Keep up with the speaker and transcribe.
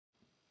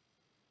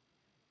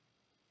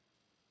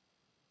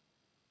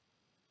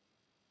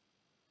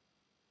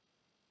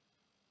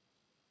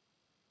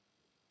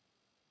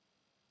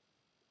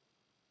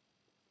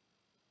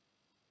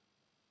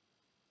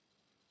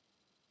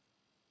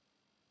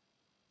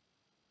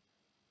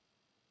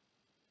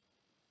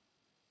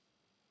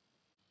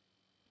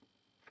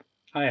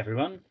Hi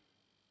everyone,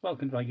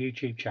 welcome to my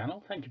YouTube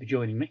channel. Thank you for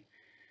joining me.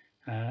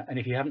 And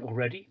if you haven't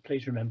already,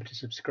 please remember to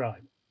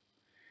subscribe.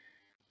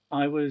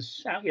 I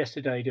was out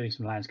yesterday doing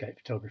some landscape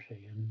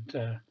photography,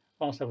 and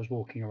whilst I was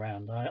walking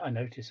around, I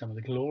noticed some of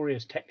the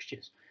glorious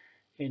textures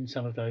in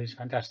some of those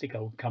fantastic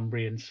old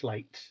Cumbrian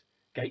slate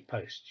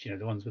gateposts,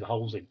 the ones with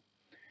holes in.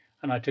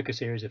 And I took a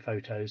series of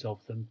photos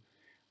of them,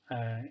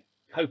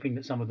 hoping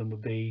that some of them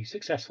would be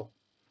successful.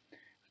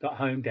 Got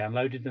home,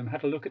 downloaded them,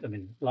 had a look at them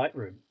in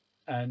Lightroom,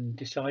 and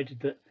decided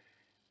that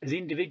as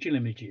individual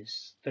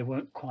images, they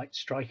weren't quite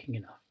striking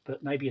enough,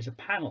 but maybe as a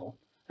panel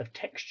of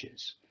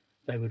textures,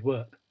 they would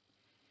work.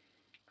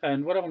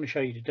 And what I want to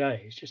show you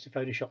today is just a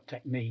Photoshop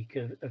technique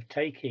of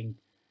taking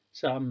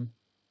some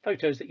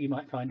photos that you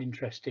might find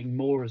interesting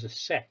more as a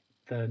set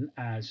than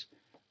as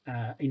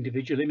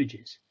individual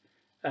images,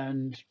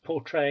 and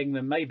portraying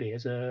them maybe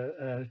as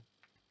a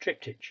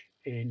triptych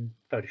in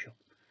Photoshop.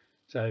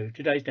 So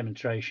today's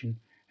demonstration,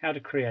 how to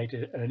create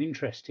an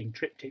interesting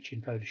triptych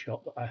in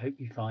Photoshop that I hope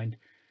you find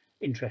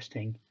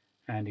interesting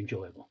and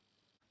enjoyable.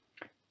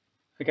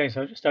 Okay,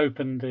 so I've just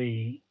opened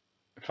the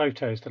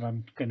photos that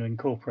I'm going to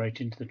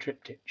incorporate into the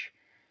triptych.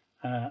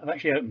 I've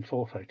actually opened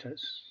 4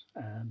 photos.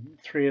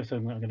 3 of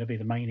them are going to be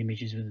the main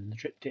images within the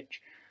triptych.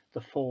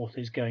 The 4th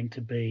is going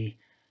to be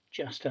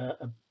just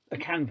a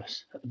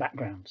canvas at the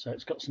background, so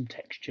it's got some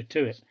texture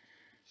to it,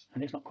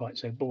 and it's not quite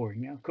so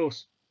boring. Now, of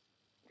course,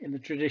 in the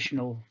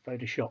traditional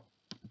Photoshop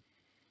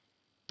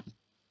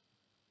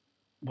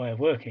way of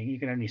working, you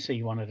can only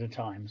see one at a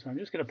time. So I'm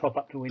just going to pop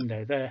up the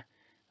window there.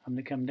 I'm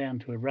going to come down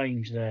to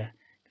arrange there.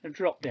 I'm going to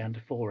drop down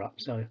to 4 up,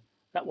 so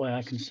that way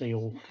I can see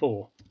all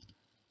 4.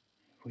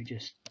 If we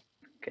just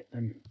get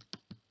them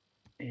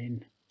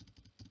in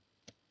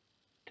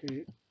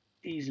to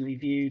easily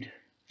viewed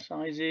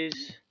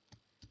sizes,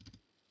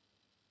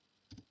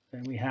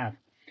 there we have.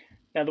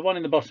 Now the one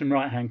in the bottom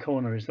right hand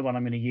corner is the one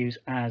I'm going to use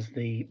as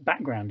the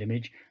background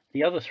image.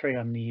 The other 3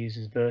 I'm going to use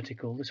as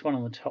vertical. This one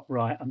on the top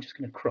right I'm just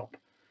going to crop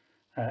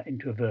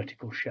into a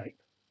vertical shape.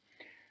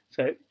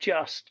 So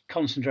just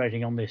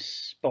concentrating on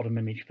this bottom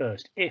image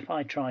first. If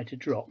I try to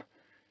drop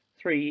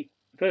 3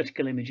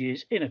 vertical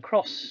images in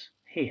across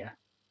here,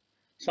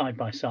 side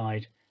by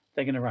side,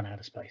 they're going to run out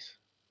of space.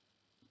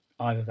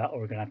 Either that, or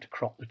we're going to have to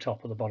crop the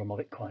top or the bottom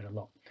of it quite a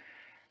lot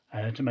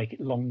to make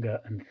it longer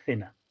and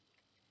thinner.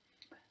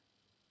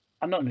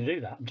 I'm not going to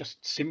do that. I'm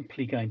just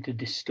simply going to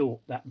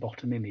distort that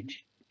bottom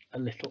image a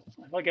little.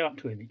 If I go up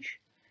to image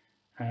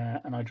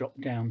and I drop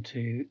down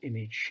to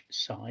image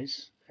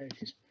size, there it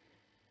is.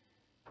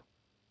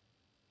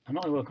 I'm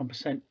not going to work on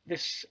percent.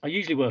 I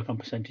usually work on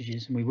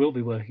percentages, and we will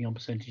be working on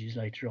percentages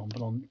later on,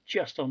 but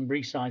just on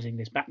resizing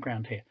this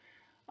background here,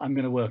 I'm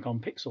going to work on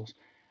pixels,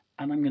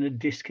 and I'm going to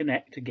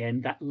disconnect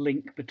again that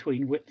link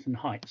between width and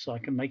height so I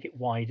can make it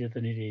wider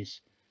than it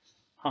is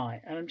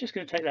high. And I'm just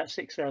going to take that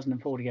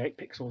 6048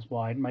 pixels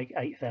wide and make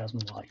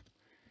 8000 wide.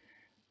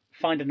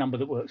 Find a number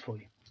that works for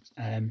you.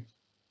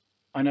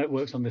 I know it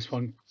works on this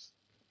one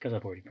because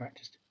I've already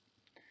practiced.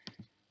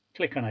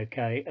 Click on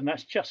OK, and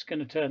that's just going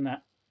to turn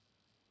that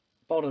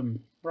bottom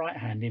right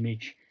hand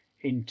image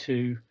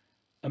into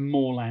a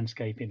more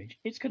landscape image.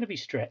 It's going to be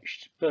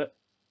stretched, but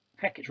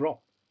heck, it's rock,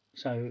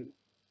 so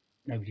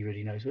nobody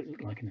really knows what it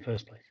looked like in the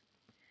first place.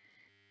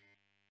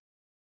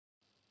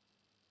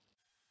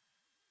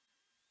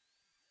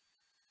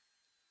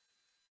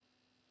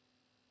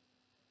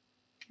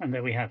 And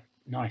there we have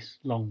nice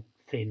long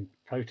thin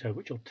photo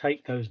which will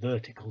take those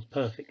verticals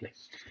perfectly.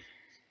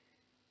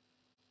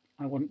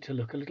 I want it to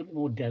look a little bit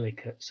more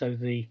delicate, so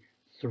the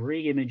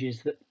 3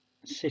 images that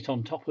sit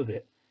on top of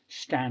it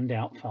stand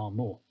out far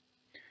more.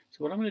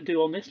 So what I'm going to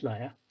do on this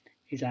layer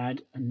is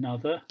add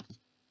another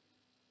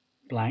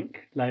blank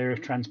layer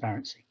of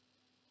transparency.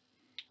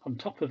 On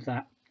top of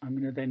that, I'm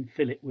going to then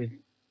fill it with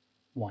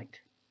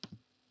white.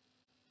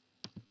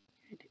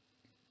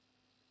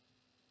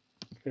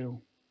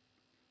 Fill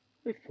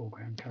with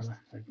foreground color.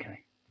 Okay.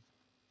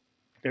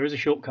 There is a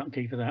shortcut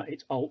key for that.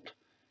 It's Alt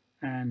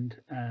and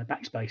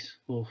backspace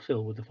will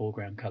fill with the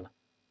foreground color.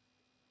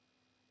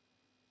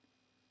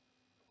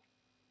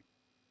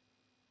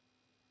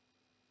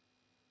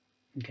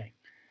 Okay.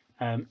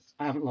 I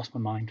haven't lost my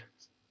mind.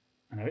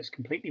 I know it's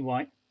completely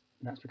white.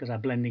 That's because our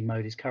blending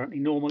mode is currently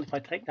normal. If I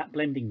take that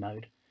blending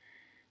mode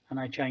and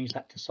I change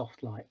that to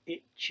soft light,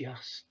 it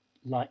just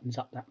lightens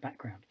up that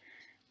background.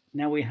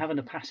 Now we have an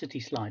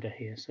opacity slider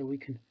here, so we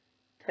can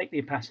take the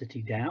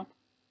opacity down,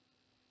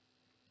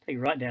 take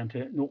it right down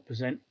to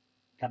 0%.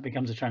 That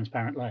becomes a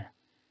transparent layer.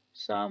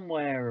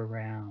 Somewhere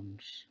around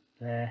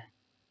there.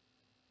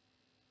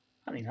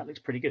 I think that looks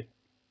pretty good.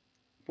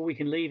 But we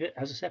can leave it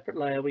as a separate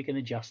layer. We can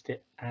adjust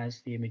it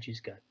as the images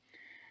go.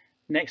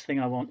 Next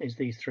thing I want is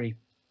these 3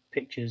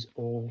 pictures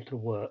all to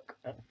work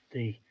at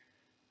the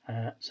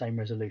same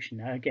resolution.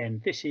 Now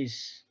again, this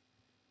is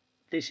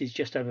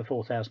just over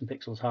 4000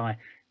 pixels high.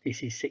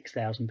 This is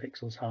 6000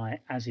 pixels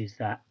high, as is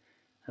that,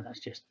 and that's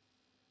just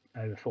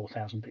over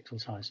 4000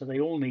 pixels high. So they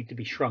all need to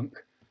be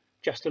shrunk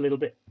just a little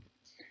bit.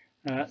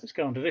 Let's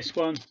go on to this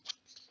one.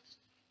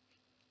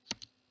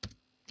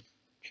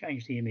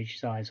 Change the image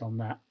size on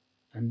that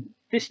And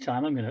this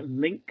time I'm going to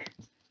link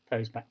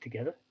those back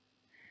together.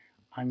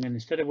 I'm going to,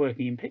 instead of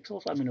working in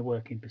pixels, I'm going to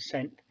work in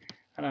percent,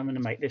 and I'm going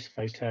to make this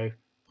photo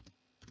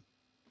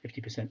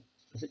 50%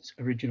 of its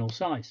original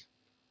size.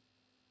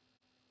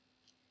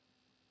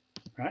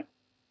 Right,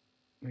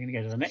 we're going to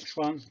go to the next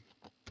one.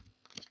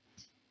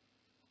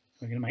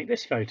 We're going to make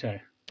this photo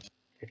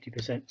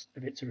 50%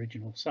 of its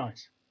original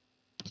size.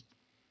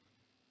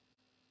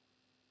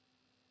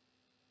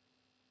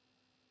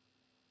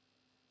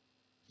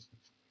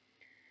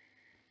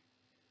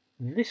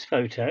 This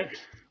photo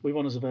we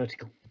want as a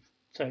vertical.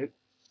 So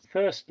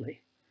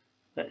firstly,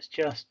 let's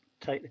just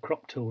take the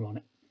crop tool on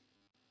it.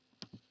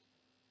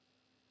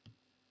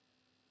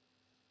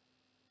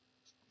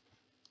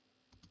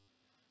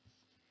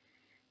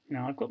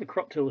 Now I've got the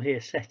crop tool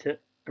here set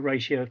at a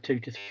ratio of 2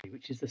 to 3,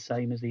 which is the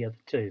same as the other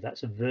two.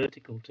 That's a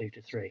vertical 2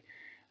 to 3.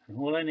 And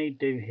all I need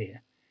to do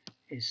here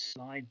is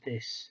slide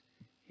this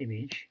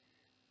image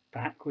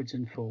backwards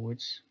and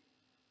forwards.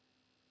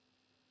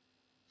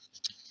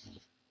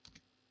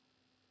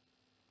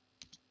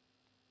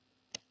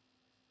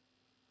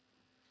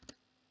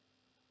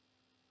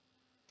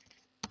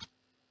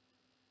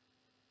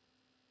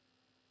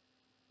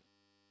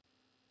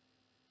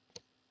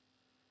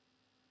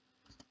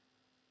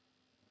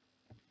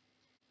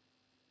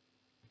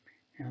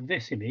 Now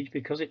this image,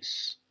 because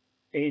it's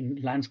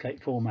in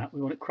landscape format,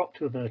 we want it cropped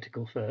to a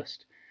vertical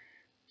first.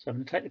 So I'm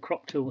going to take the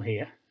crop tool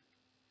here,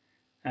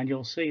 and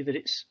you'll see that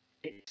it's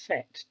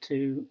set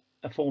to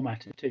a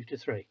format of 2 to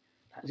 3.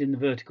 That's in the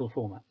vertical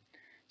format.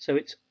 So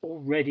it's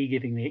already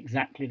giving me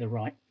exactly the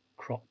right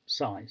crop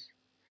size.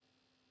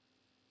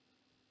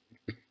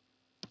 If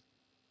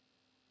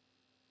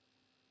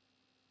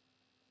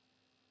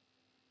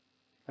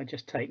I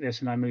just take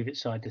this and I move it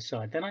side to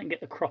side, then I can get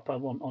the crop I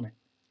want on it.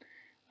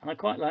 And I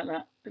quite like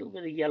that little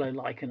bit of yellow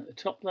lichen at the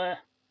top there.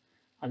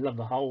 I love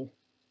the hole.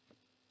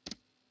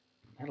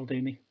 That'll do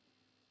me.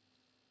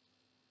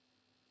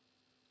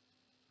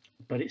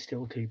 But it's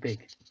still too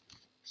big.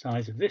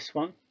 Size of this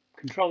one,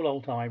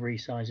 Control-Alt-I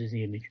resizes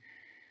the image.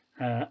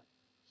 I'll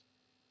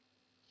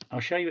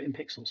show you it in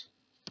pixels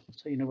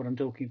so you know what I'm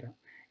talking about.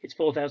 It's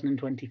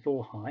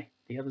 4024 high,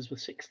 the others were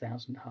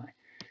 6000 high.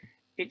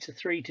 It's a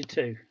 3 to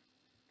 2,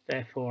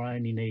 therefore I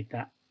only need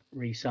that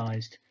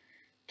resized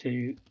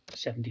to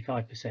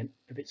 75%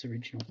 of its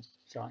original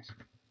size.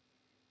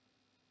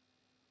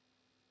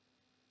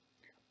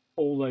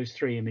 All those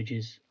three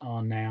images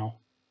are now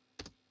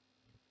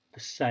the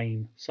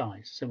same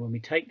size. So when we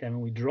take them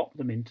and we drop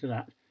them into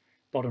that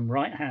bottom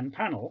right hand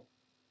panel,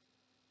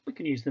 we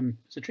can use them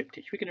as a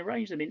triptych. We can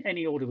arrange them in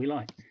any order we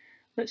like.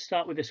 Let's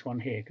start with this one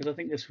here because I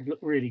think this would look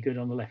really good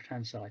on the left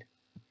hand side.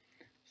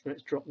 So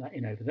let's drop that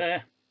in over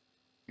there.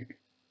 I'm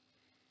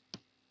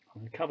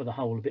going to cover the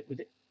hole a bit with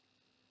it.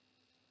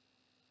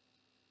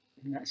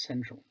 And that's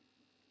central.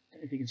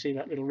 If you can see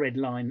that little red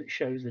line that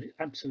shows that it's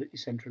absolutely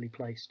centrally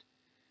placed.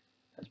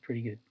 That's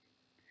pretty good.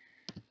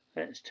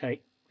 Let's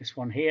take this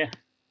one here,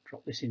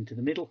 drop this into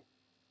the middle.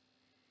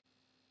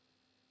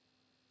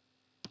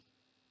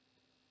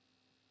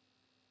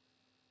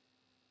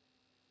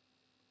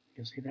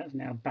 You'll see that's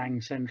now bang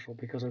central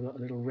because I've got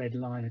a little red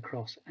line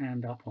across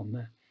and up on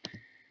there.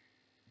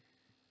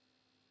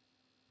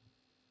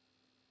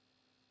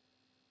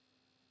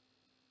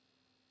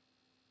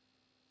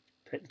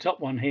 Take the top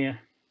one here,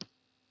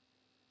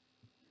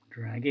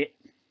 drag it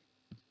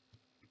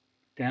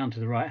down to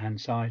the right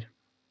hand side.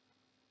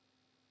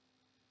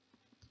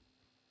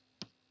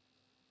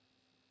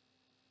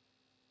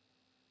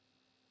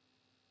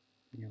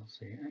 You'll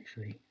see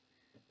actually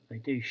they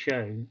do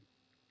show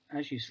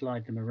as you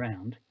slide them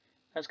around.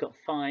 That's got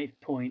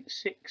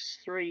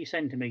 5.63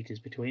 centimeters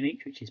between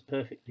each, which is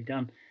perfectly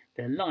done.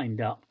 They're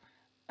lined up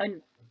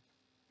and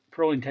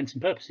for all intents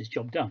and purposes,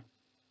 job done.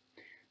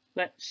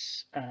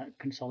 Let's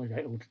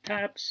consolidate all the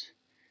tabs,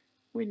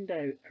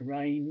 window,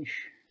 arrange,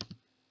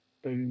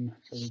 boom.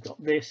 So we've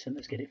got this, and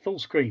let's get it full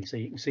screen so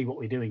you can see what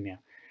we're doing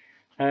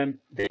now.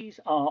 These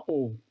are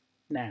all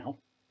now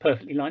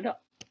perfectly lined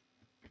up.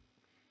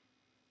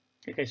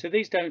 Okay, so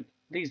these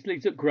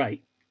look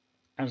great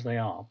as they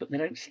are, but they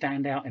don't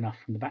stand out enough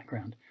from the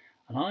background.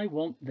 And I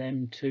want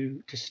them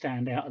to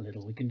stand out a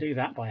little. We can do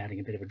that by adding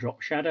a bit of a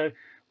drop shadow.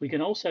 We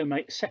can also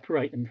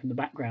separate them from the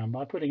background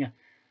by putting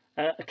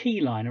a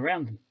key line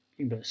around them.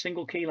 You can put a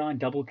single key line,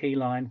 double key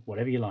line,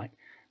 whatever you like.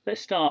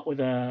 Let's start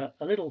with a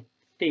little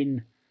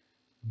thin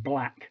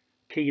black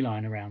key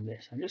line around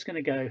this. I'm just going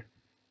to go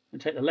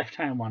and take the left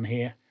hand one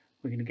here.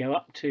 We're going to go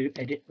up to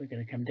edit. We're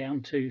going to come down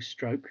to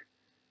stroke.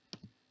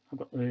 I've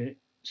got the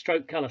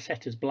stroke color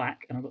set as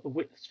black and I've got the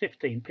width as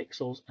 15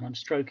 pixels and I'm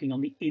stroking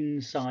on the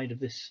inside of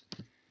this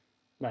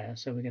layer.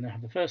 So we're going to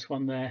have the first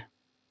one there.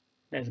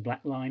 There's a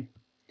black line.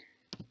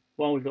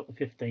 While we've got the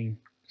 15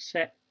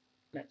 set,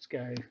 let's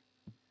go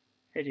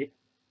edit,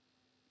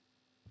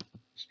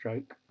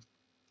 stroke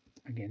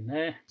again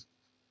there,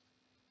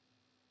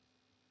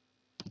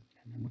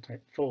 and then we'll take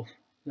four,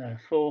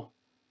 we'll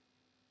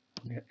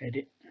go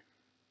edit,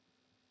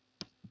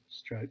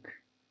 stroke,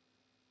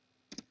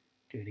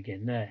 do it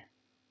again there.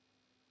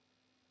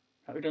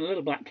 We've done a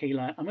little black key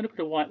light. I'm going to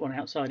put a white one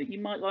outside it. You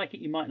might like it,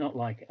 you might not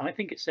like it. I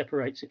think it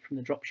separates it from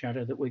the drop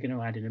shadow that we're going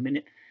to add in a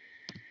minute.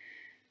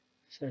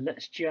 So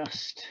let's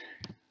just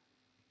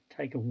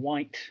take a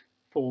white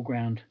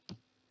foreground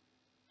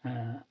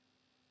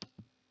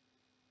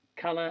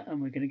colour,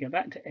 and we're going to go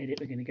back to edit.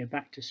 We're going to go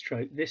back to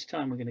stroke. This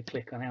time we're going to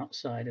click on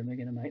outside, and we're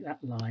going to make that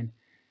line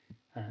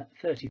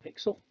 30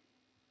 pixel.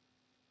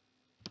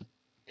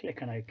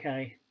 Click on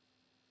OK.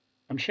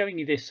 I'm showing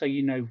you this so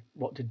you know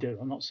what to do.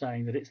 I'm not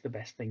saying that it's the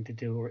best thing to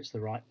do or it's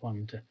the right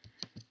one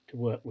to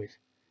work with.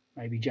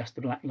 Maybe just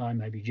the black line,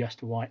 maybe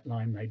just a white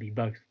line, maybe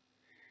both.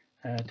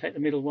 Take the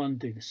middle one,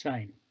 do the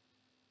same.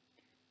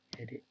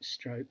 Edit,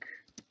 stroke,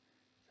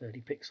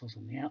 30 pixels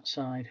on the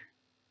outside.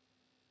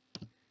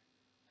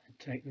 And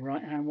take the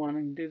right hand one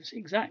and do this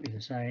exactly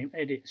the same.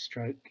 Edit,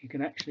 stroke. You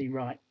can actually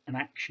write an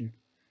action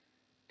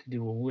to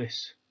do all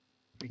this.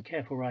 Be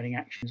careful writing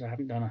actions. I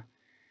haven't done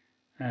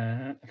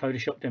a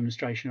Photoshop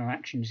demonstration on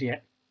actions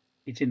yet.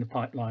 It's in the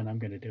pipeline. I'm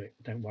going to do it,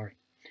 don't worry.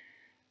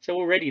 So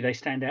already they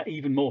stand out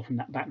even more from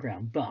that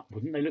background, but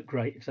wouldn't they look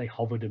great if they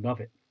hovered above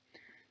it?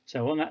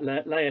 So on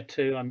that layer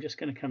 2, I'm just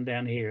going to come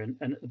down here, and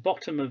at the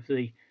bottom of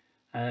the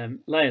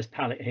layers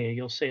palette here,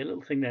 you'll see a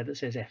little thing there that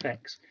says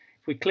FX.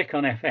 If we click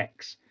on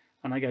FX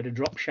and I go to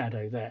drop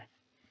shadow there,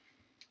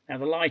 now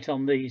the light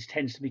on these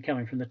tends to be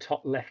coming from the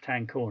top left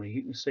hand corner.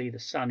 You can see the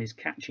sun is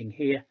catching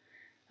here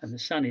and the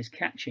sun is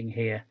catching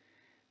here.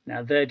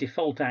 Now their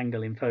default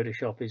angle in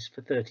Photoshop is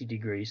for 30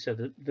 degrees, so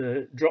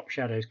the drop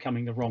shadow is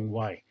coming the wrong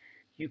way.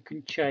 You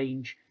can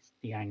change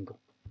the angle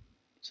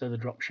so the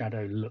drop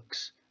shadow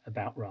looks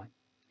about right.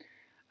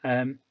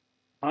 I'm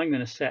going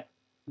to set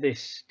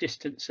this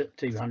distance at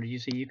 200. You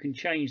see, you can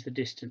change the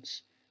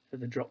distance for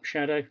the drop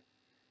shadow. You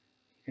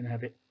can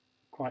have it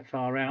quite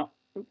far out.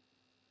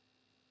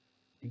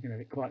 You can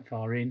have it quite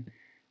far in.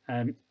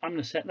 I'm going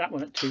to set that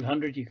one at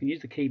 200. You can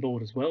use the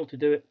keyboard as well to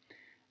do it.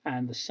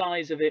 And the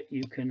size of it,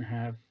 you can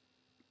have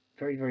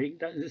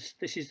this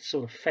is the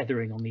sort of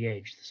feathering on the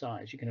edge, the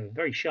size. You can have a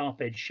very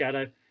sharp edge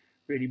shadow,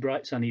 really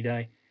bright sunny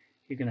day.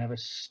 You can have a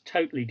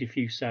totally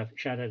diffuse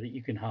shadow that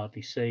you can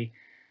hardly see.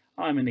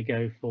 I'm going to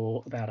go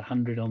for about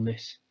 100 on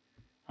this.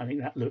 I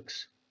think that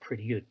looks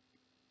pretty good.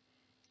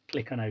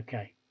 Click on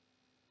OK.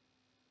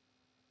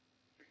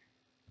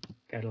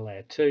 Go to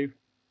layer 2.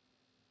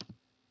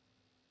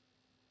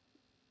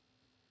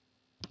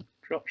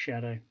 Drop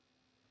shadow.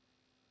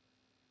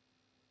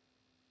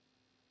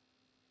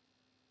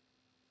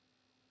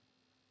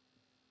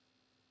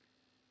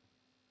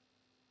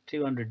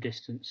 .200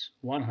 distance,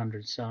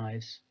 100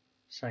 size,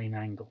 same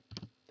angle.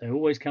 They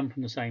always come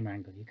from the same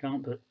angle. You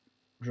can't put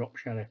drop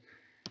shadow.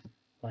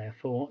 Layer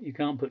 4. You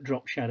can't put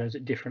drop shadows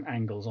at different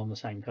angles on the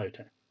same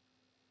photo.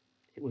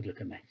 It would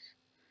look a mess.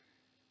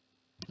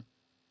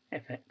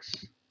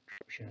 FX,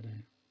 drop shadow.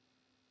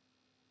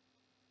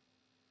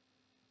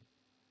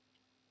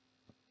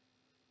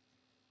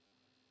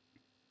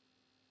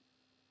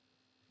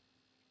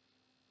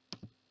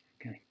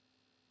 Okay.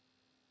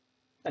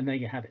 And there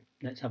you have it.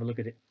 Let's have a look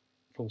at it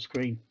full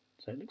screen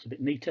so it looks a bit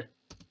neater.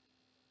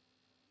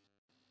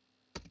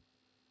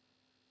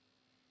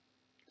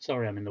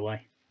 Sorry I'm in the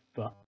way,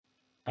 but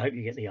I hope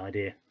you get the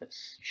idea.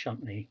 Let's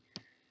shunt me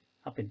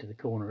up into the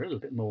corner a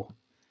little bit more.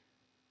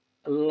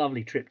 A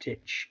lovely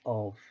triptych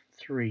of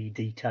 3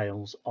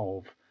 details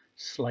of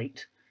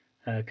slate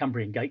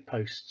Cumbrian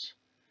gateposts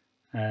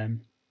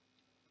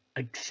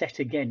set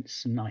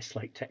against some nice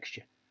slate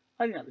texture.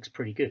 I think that looks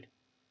pretty good.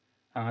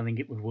 I think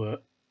it would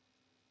work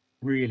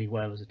really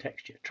well as a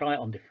texture. Try it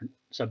on different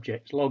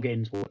subjects. Log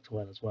ends works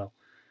well as well.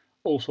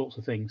 All sorts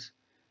of things.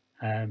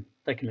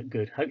 They can look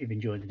good. Hope you've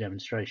enjoyed the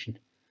demonstration.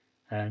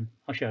 I'll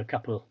show a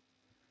couple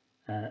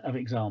of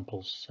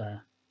examples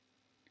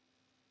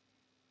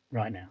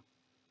right now.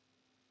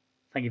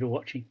 Thank you for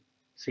watching.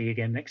 See you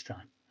again next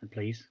time, and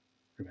please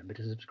remember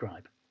to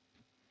subscribe.